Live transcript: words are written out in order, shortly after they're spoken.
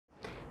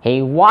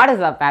Hey, what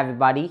is up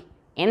everybody?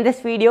 In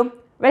this video,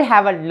 we'll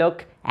have a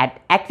look at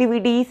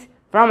activities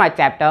from our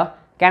chapter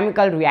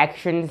Chemical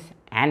Reactions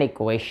and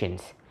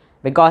Equations.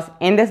 Because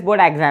in this board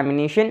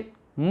examination,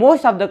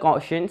 most of the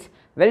questions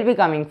will be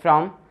coming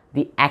from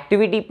the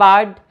activity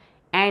part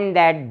and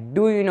that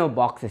do you know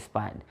boxes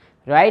part,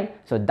 right?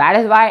 So that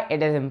is why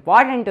it is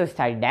important to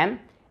study them,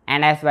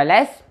 and as well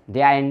as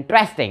they are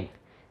interesting,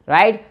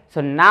 right?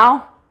 So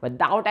now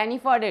without any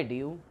further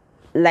ado,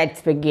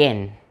 let's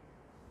begin.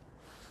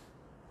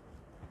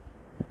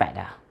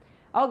 Better.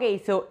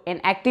 Okay, so in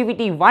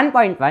activity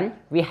 1.1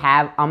 we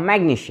have a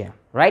magnesium,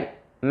 right?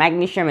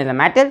 Magnesium is a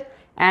metal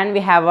and we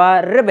have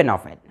a ribbon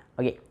of it.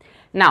 Okay,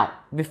 now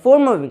before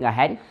moving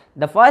ahead,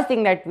 the first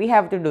thing that we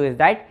have to do is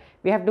that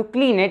we have to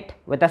clean it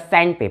with a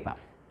sandpaper.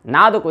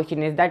 Now the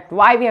question is that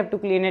why we have to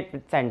clean it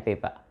with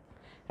sandpaper,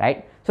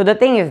 right? So the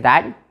thing is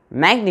that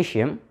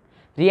magnesium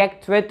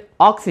reacts with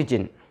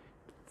oxygen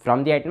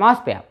from the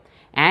atmosphere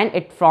and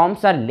it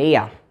forms a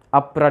layer,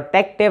 a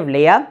protective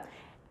layer,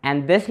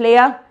 and this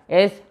layer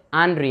is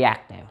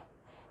unreactive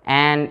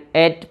and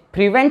it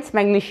prevents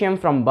magnesium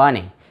from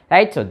burning,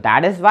 right? So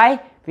that is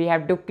why we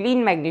have to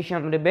clean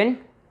magnesium ribbon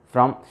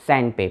from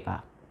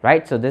sandpaper,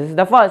 right? So this is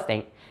the first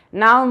thing.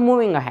 Now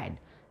moving ahead,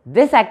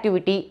 this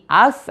activity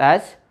asks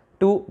us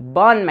to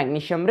burn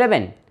magnesium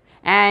ribbon,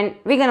 and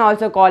we can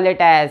also call it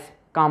as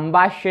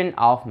combustion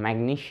of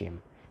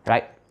magnesium,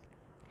 right?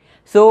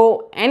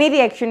 So any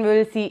reaction we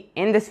will see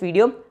in this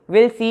video,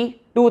 we'll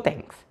see two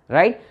things,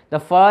 right? The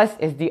first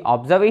is the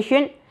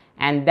observation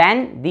and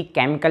then the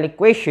chemical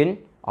equation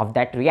of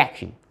that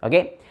reaction.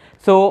 Okay,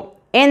 so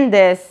in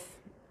this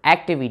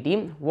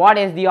activity, what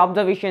is the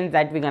observations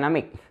that we're gonna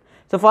make?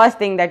 So first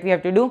thing that we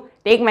have to do,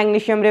 take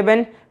magnesium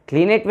ribbon,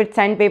 clean it with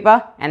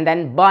sandpaper and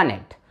then burn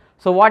it.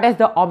 So what is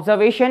the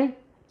observation?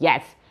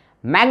 Yes,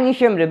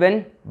 magnesium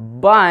ribbon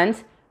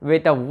burns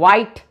with a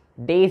white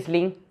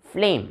dazzling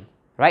flame,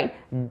 right?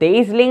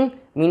 Dazzling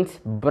means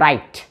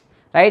bright,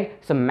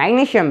 right? So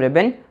magnesium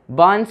ribbon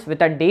burns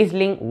with a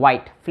dazzling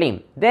white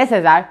flame. This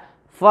is our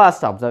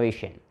first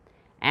observation.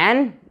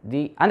 And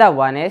the other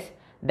one is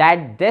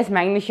that this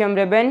magnesium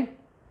ribbon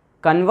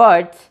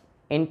converts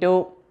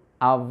into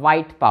a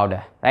white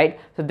powder, right?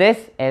 So this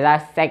is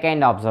our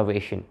second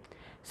observation.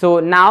 So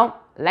now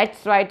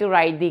let's try to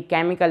write the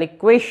chemical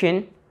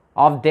equation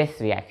of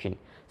this reaction.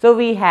 So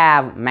we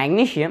have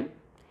magnesium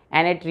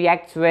and it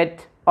reacts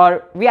with,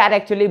 or we are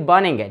actually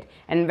burning it,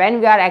 and when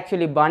we are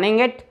actually burning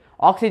it,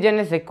 oxygen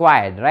is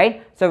required,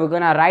 right? So we're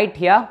gonna write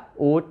here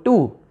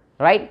O2,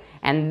 right?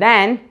 And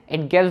then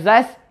it gives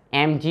us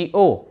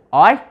MgO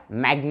or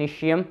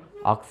magnesium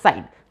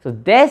oxide. So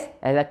this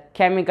is a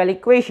chemical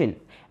equation,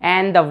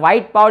 and the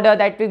white powder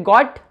that we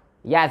got,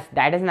 yes,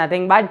 that is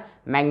nothing but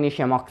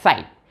magnesium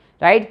oxide,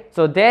 right?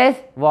 So this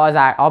was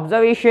our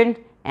observation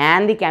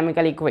and the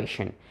chemical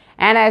equation,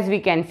 and as we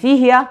can see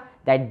here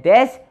that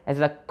this is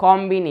a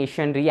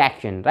combination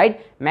reaction,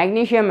 right?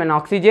 Magnesium and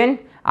oxygen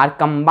are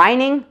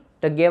combining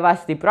to give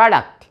us the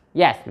product,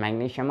 yes,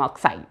 magnesium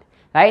oxide,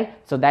 right?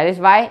 So that is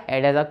why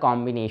it is a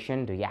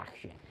combination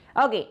reaction.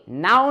 Okay,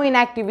 now in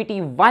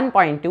activity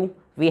 1.2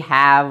 we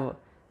have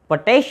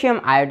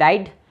potassium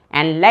iodide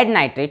and lead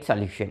nitrate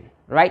solution,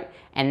 right?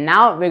 And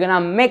now we're gonna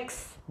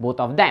mix both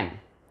of them.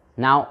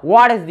 Now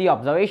what is the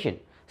observation?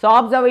 So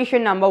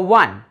observation number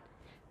 1,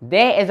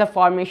 there is a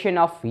formation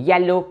of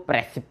yellow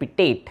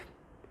precipitate.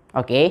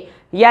 Okay,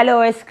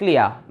 yellow is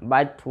clear,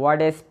 but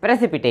what is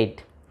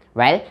precipitate?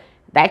 Well,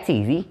 that's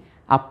easy.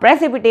 A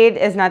precipitate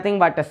is nothing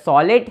but a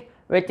solid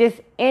which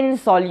is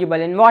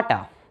insoluble in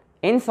water.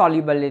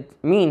 Insoluble,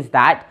 it means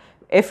that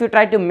if you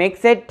try to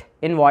mix it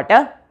in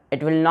water,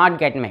 it will not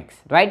get mixed,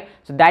 right?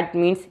 So that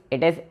means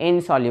it is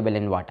insoluble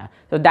in water.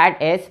 So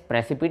that is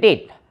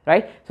precipitate,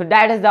 right? So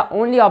that is the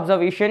only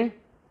observation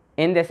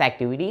in this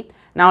activity.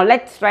 Now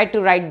let's try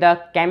to write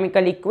the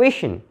chemical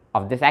equation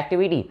of this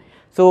activity.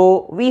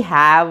 So we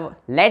have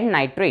lead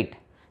nitrate.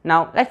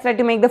 Now let's try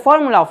to make the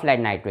formula of lead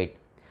nitrate.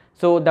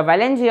 So the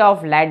valency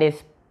of lead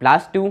is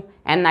 +2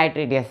 and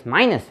nitrate is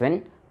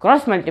 -1.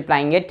 Cross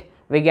multiplying it,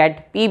 we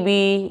get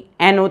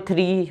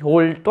PbNO3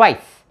 whole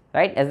twice,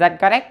 right? Is that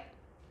correct?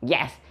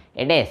 Yes,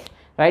 it is,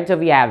 right? So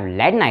we have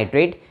lead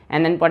nitrate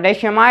and then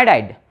potassium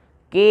iodide.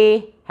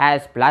 K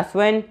has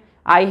 +1,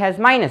 I has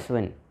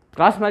 -1.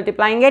 Cross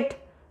multiplying it,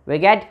 we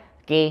get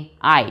Ki.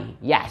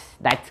 Yes,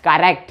 that's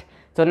correct.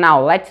 So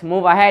now let's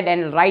move ahead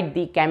and write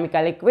the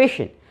chemical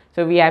equation.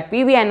 So we have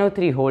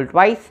PbNO3 whole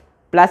twice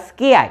plus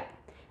Ki,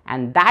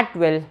 and that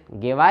will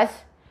give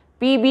us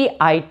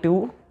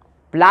PbI2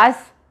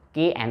 plus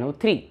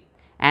KNO3.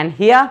 And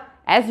here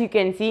as you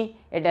can see,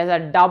 it is a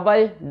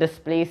double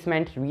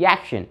displacement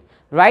reaction,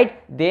 right?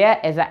 There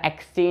is an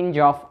exchange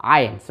of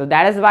ions, so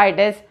that is why it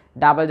is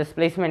double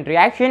displacement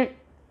reaction.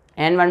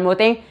 And one more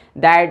thing,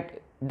 that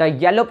the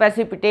yellow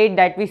precipitate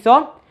that we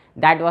saw,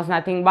 that was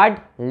nothing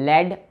but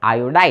lead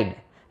iodide.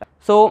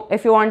 So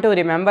if you want to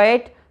remember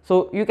it,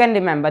 so you can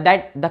remember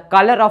that the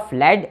color of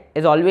lead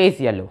is always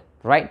yellow,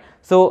 right?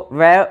 So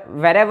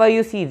wherever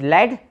you see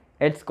lead,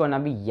 it's gonna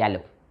be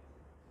yellow.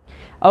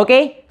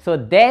 Okay, so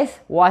this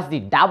was the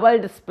double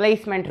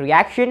displacement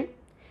reaction,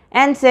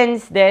 and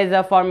since there is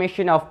a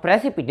formation of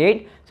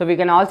precipitate, so we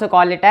can also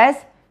call it as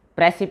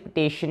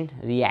precipitation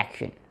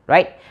reaction,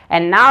 right?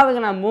 And now we're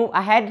gonna move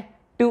ahead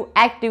to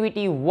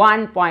activity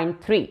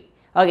 1.3.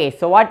 Okay,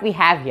 so what we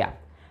have here,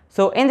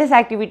 so in this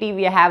activity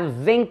we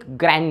have zinc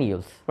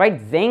granules,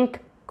 right? Zinc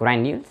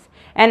granules,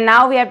 and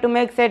now we have to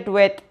mix it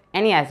with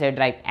any acid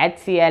like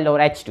HCl or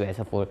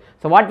H2SO4.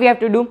 So what we have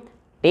to do,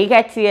 take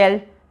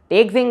HCl,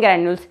 take zinc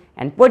granules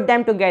and put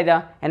them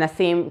together in a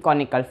same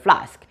conical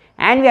flask,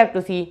 and we have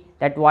to see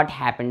that what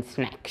happens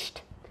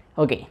next.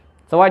 Okay,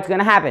 so what's going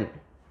to happen?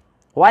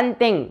 One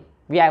thing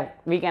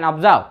we can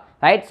observe,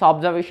 right? So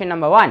observation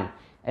number 1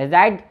 is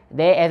that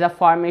there is a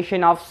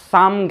formation of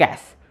some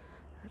gas.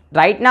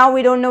 Right now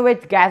we don't know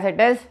which gas it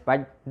is,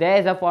 but there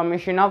is a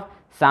formation of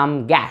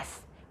some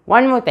gas.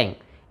 One more thing,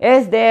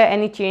 is there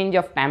any change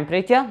of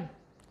temperature?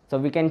 So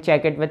we can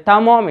check it with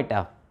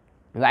thermometer,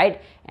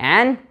 right?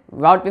 And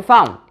what we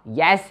found,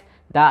 yes,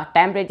 the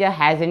temperature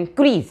has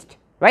increased,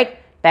 right?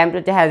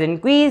 Temperature has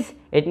increased,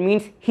 it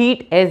means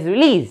heat is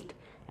released,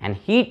 and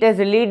heat is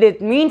released,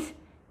 it means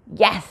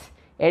yes,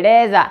 it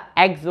is a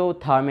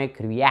exothermic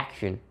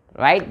reaction,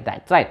 right?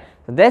 That's right.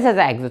 So this is an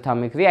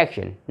exothermic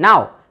reaction.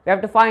 Now we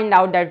have to find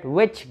out that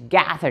which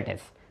gas it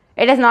is.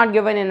 It is not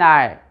given in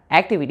our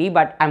activity,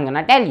 but I'm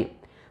gonna tell you.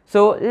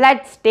 So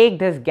let's take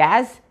this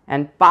gas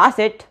and pass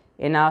it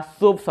in a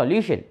soap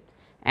solution,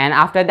 and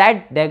after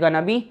that there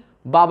gonna be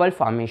bubble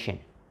formation.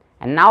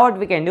 And now what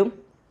we can do,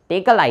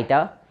 take a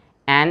lighter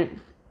and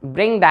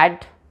bring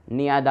that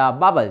near the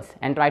bubbles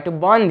and try to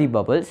burn the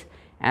bubbles,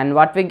 and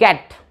what we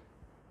get,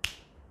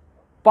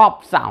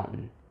 pop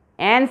sound.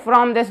 And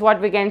from this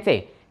what we can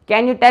say,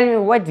 can you tell me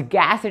which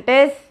gas it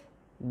is?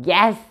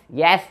 Yes,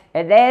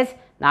 it is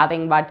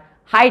nothing but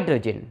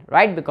hydrogen,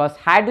 right? Because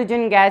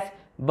hydrogen gas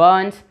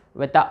burns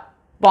with a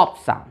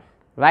pop sound,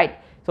 right?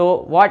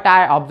 So what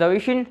our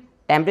observation,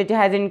 temperature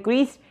has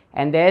increased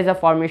and there is a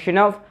formation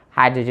of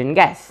hydrogen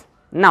gas.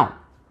 Now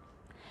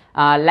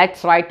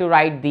let's try to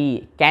write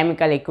the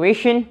chemical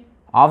equation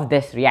of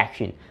this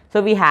reaction.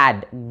 So we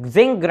had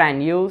zinc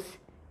granules,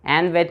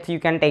 and with you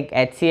can take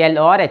HCl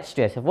or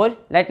H2SO4.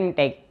 Let me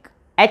take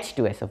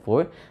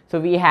H2SO4. So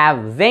we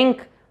have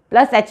zinc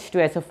plus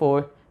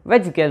H2SO4,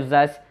 which gives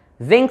us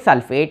zinc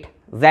sulfate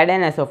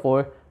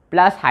ZnSO4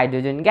 plus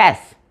hydrogen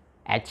gas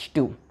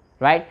H2,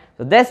 right?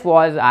 So this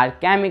was our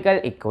chemical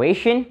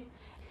equation.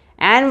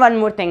 And one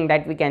more thing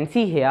that we can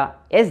see here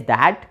is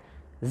that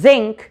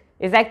zinc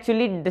is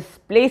actually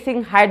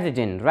displacing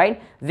hydrogen,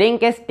 right?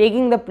 Zinc is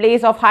taking the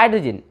place of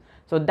hydrogen.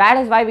 So that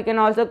is why we can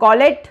also call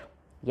it,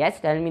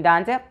 yes, tell me the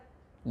answer.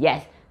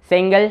 Yes,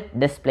 single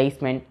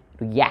displacement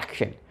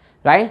reaction,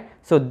 right?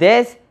 So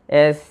this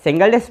is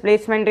single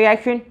displacement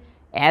reaction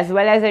as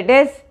well as it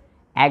is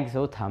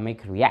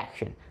exothermic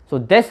reaction. So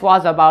this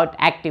was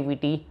about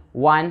activity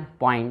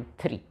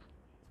 1.3.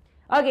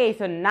 Okay,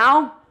 so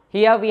now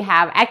here we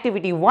have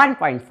activity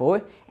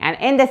 1.4, and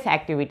in this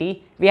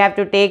activity we have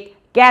to take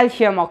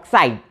calcium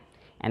oxide,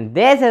 and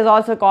this is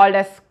also called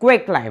as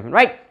quicklime,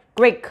 right?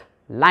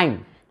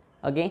 Quicklime.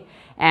 Okay,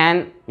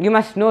 and you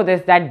must know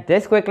this, that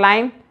this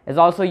quicklime is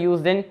also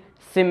used in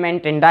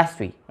cement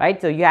industry,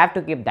 right? So you have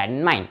to keep that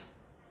in mind.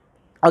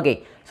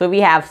 Okay, so we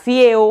have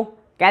CaO,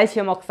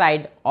 calcium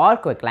oxide or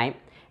quicklime,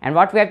 and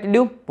what we have to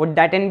do, put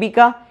that in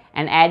beaker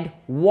and add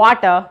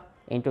water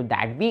into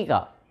that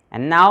beaker.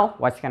 And now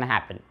what's gonna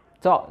happen?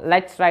 So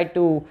let's try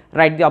to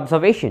write the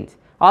observations.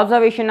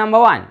 Observation number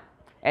 1,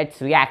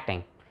 it's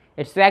reacting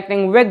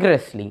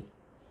vigorously,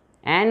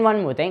 and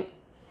one more thing,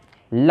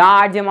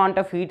 large amount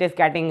of heat is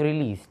getting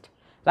released,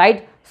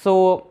 right?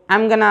 So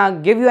I'm gonna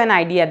give you an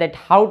idea that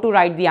how to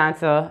write the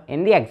answer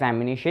in the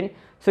examination.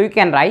 So you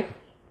can write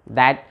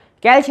that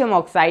calcium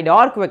oxide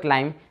or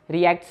quicklime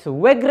reacts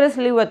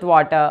vigorously with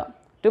water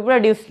to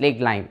produce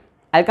slaked lime.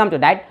 I'll come to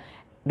that,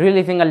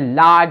 releasing a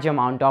large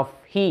amount of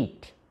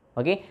heat.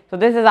 Okay, so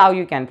this is how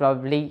you can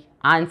probably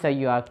answer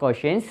your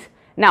questions.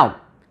 Now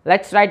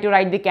let's try to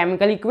write the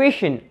chemical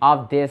equation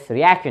of this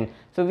reaction.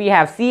 So we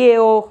have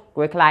CaO,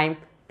 quicklime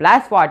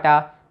plus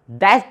water,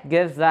 that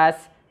gives us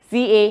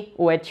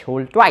CaOH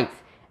whole twice,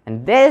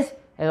 and this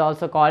is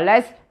also called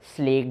as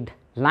slaked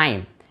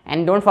lime.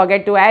 And don't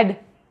forget to add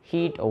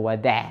heat over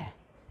there.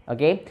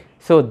 Okay,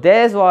 so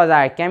this was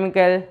our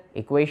chemical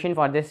equation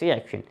for this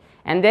reaction,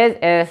 and this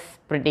is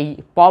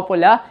pretty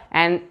popular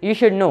and you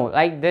should know,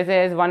 like this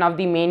is one of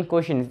the main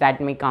questions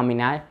that may come in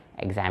our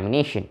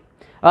examination.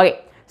 Okay,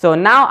 so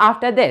now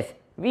after this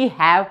we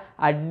have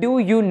a do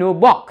you know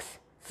box.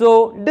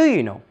 So do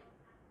you know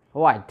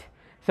what?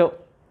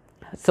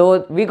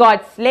 So we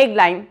got slaked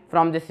lime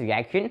from this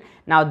reaction.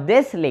 Now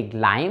this slaked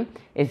lime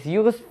is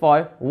used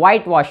for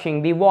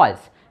whitewashing the walls,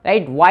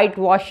 right?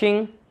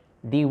 Whitewashing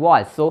the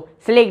walls. So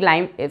slaked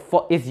lime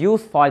is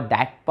used for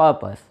that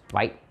purpose,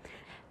 right?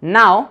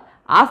 Now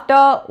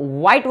after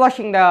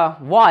whitewashing the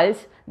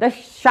walls, the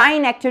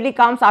shine actually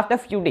comes after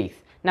few days.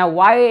 Now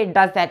why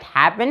does that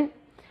happen?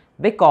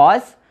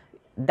 Because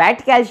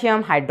that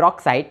calcium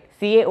hydroxide,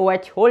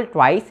 CaOH whole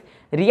twice,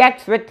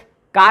 reacts with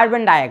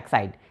carbon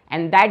dioxide,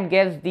 and that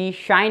gives the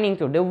shining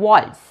to the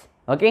walls.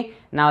 Okay,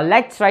 now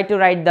let's try to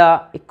write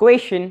the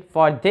equation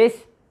for this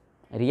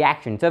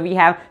reaction. So we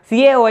have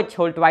CaOH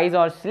whole twice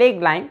or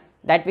slag lime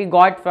that we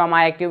got from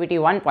our activity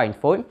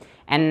 1.4,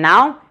 and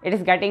now it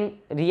is getting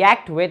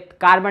react with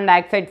carbon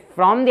dioxide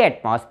from the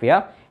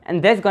atmosphere,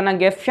 and this gonna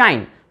give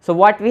shine. So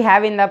what we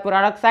have in the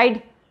product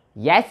side?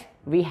 Yes,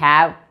 we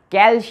have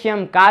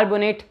calcium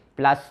carbonate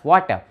plus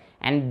water,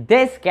 and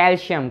this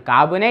calcium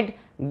carbonate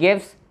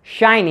gives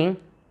shining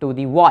to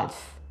the walls.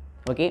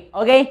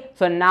 Okay,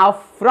 so now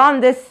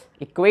from this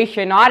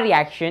equation or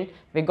reaction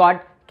we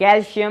got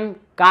calcium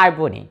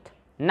carbonate.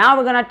 Now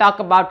we're gonna talk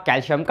about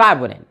calcium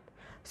carbonate.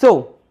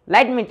 So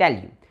let me tell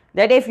you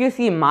that if you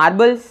see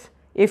marbles,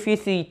 if you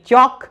see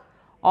chalk,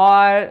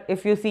 or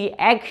if you see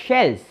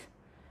eggshells,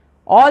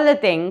 all the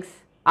things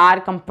are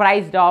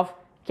comprised of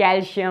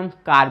calcium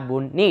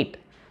carbonate.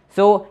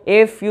 So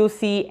if you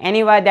see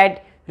anywhere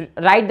that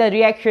write the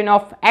reaction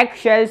of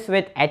eggshells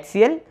with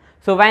HCl,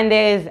 so when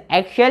there is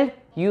eggshell,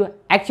 you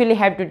actually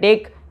have to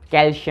take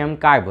calcium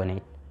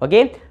carbonate.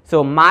 Okay,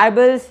 so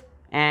marbles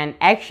and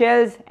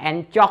eggshells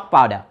and chalk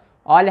powder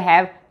all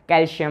have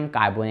calcium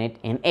carbonate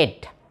in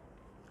it.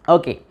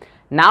 Okay,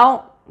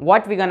 now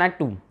what we're gonna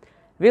do?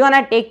 We're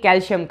gonna take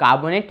calcium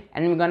carbonate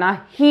and we're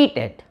gonna heat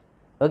it.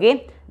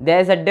 Okay,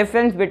 there's a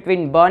difference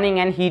between burning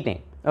and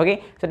heating.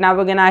 Okay, so now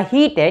we're gonna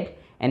heat it,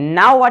 and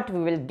now what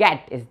we will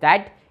get is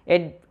that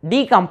it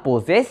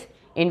decomposes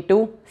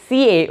into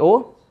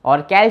CaO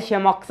or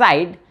calcium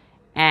oxide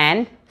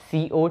and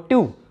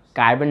CO2,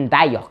 carbon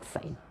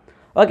dioxide.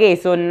 Okay,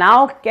 so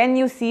now can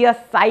you see a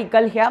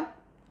cycle here?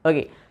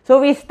 Okay, so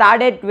we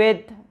started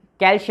with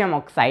calcium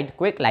oxide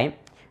quicklime,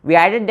 we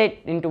added it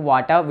into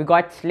water, we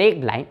got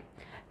slag lime.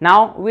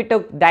 Now we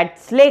took that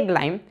slag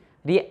lime,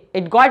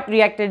 it got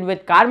reacted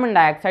with carbon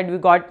dioxide, we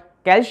got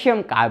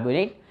calcium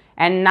carbonate,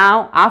 and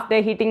now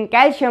after heating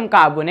calcium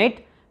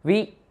carbonate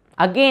we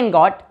again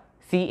got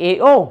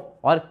CaO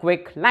or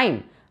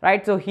quicklime,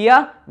 right? So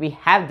here we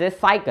have this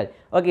cycle.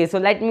 Okay, so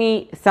let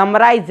me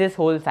summarize this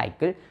whole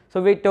cycle.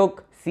 So we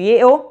took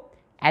CaO,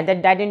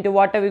 added that into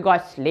water, we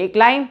got slag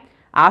lime.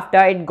 After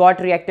it got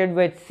reacted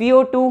with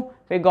CO2,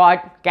 we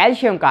got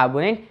calcium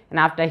carbonate, and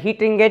after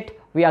heating it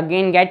we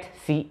again get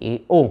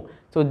CaO.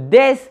 So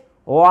this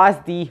was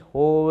the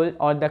whole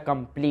or the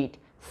complete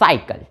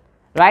cycle,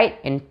 right?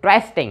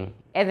 Interesting,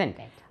 isn't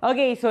it?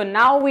 Okay, so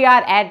now we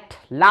are at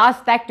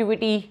last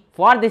activity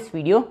for this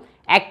video,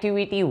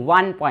 activity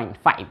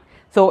 1.5.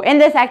 So in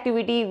this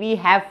activity we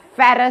have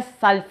ferrous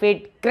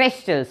sulfate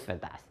crystals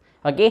with us.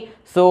 Okay,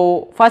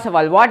 so first of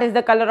all, what is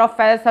the color of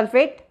ferrous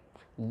sulfate?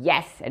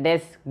 Yes, it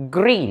is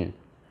green.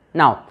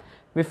 Now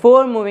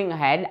before moving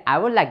ahead, I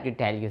would like to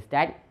tell you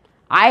that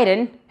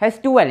iron has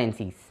two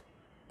valencies.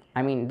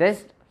 I mean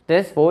this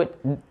for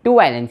two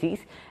valencies.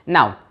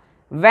 Now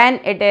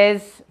when it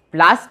is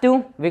plus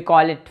 2 we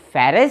call it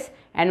ferrous,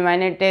 and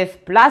when it is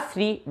plus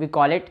 3 we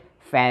call it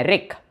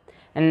ferric.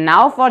 And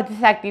now for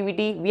this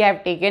activity we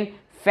have taken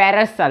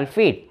ferrous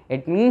sulfate,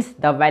 it means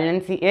the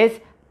valency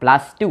is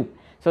plus 2.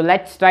 So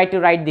let's try to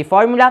write the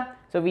formula.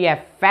 So we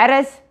have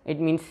ferrous, it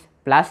means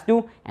plus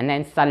 2, and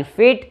then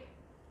sulfate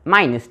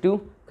minus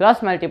 2,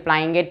 cross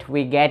multiplying it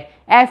we get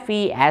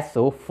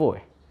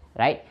FeSO4,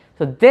 right?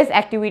 So this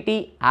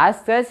activity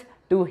asks us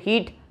to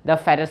heat the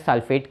ferrous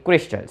sulfate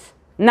crystals.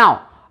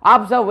 Now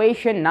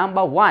observation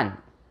number 1,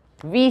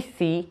 we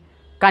see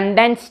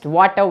condensed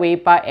water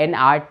vapor in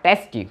our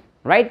test tube,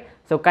 right?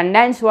 So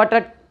condensed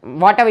water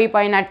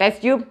vapor in our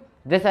test tube,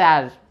 this is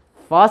our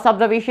first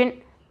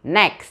observation.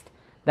 Next,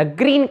 the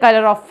green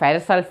color of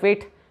ferrous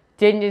sulfate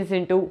changes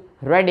into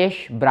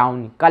reddish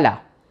brown color,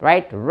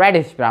 right?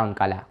 Reddish brown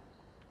color.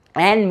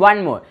 And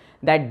one more,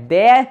 that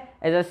there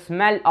is a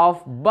smell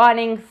of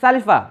burning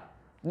sulfur.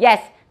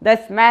 Yes, the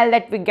smell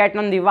that we get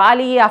on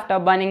Diwali after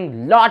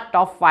burning lot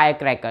of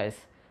firecrackers,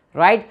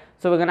 right?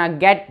 So we're gonna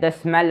get the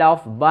smell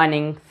of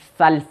burning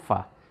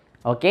sulfur.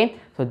 Okay,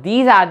 so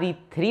these are the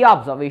three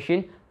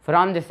observations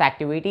from this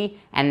activity,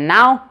 and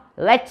now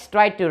let's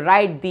try to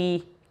write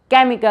the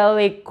chemical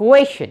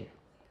equation.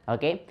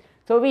 Okay,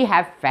 so we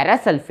have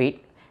ferrous sulfate.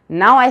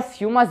 Now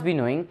as you must be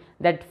knowing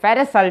that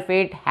ferrous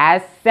sulfate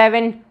has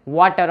 7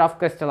 water of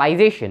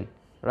crystallization,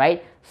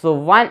 right?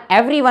 So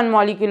every one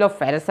molecule of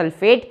ferrous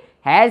sulfate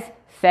has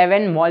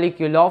 7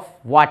 molecule of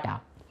water,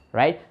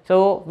 right?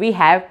 So we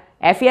have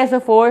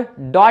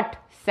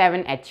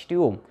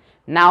FeSO4.7H2O.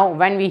 Now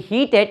when we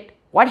heat it,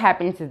 what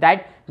happens is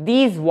that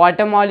these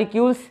water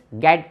molecules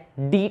get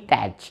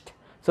detached.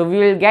 So we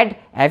will get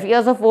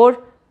FeSO4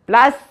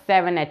 plus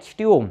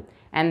 7H2O,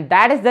 and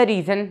that is the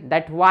reason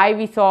that why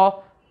we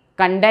saw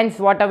condensed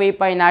water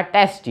vapor in our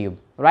test tube,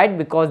 right?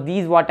 Because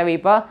these water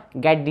vapor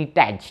get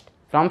detached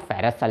from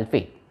ferrous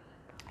sulfate.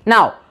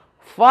 Now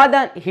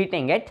further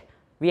heating it,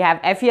 we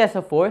have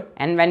FeSO4,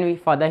 and when we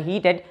further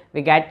heat it,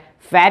 we get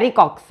ferric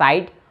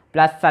oxide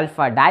plus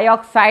sulfur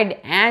dioxide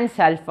and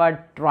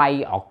sulfur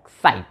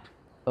trioxide.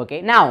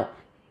 Okay, now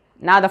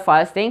the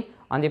first thing,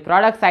 on the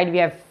product side we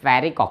have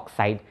ferric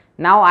oxide.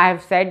 Now I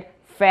have said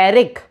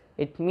ferric,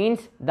 it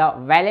means the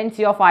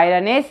valency of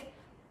iron is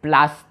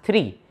plus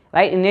 3,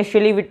 right?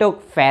 Initially we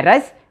took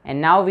ferrous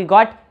and now we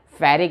got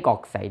ferric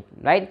oxide,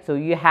 right? So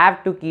you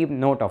have to keep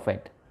note of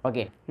it.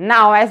 Okay,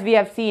 now as we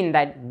have seen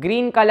that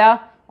green color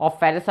of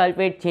ferrous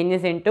sulfate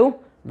changes into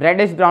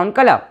reddish brown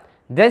color.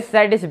 This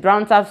reddish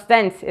brown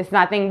substance is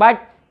nothing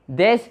but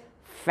this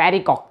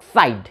ferric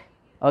oxide.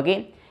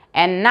 Okay,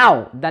 and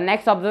now the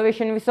next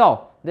observation we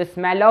saw, the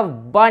smell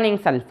of burning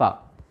sulfur,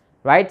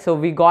 right? So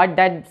we got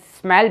that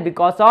smell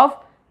because of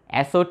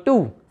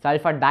SO2,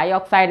 sulfur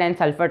dioxide, and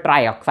sulfur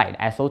trioxide,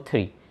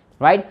 SO3,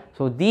 right?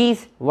 So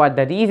these were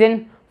the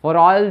reason for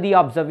all the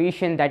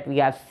observation that we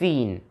have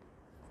seen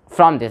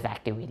from this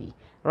activity,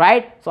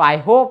 right? So I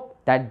hope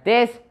that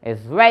this is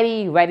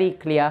very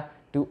clear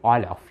to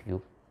all of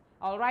you.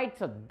 Alright,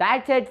 so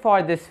that's it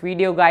for this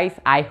video, guys.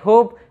 I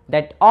hope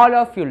that all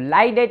of you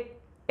liked it.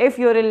 If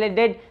you really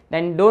did,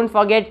 then don't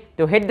forget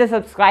to hit the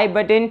subscribe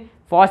button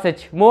for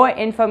such more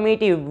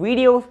informative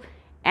videos,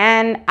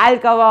 and I'll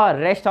cover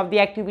rest of the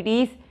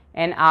activities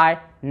in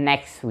our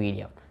next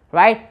video,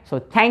 right? So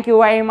thank you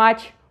very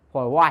much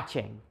for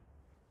watching.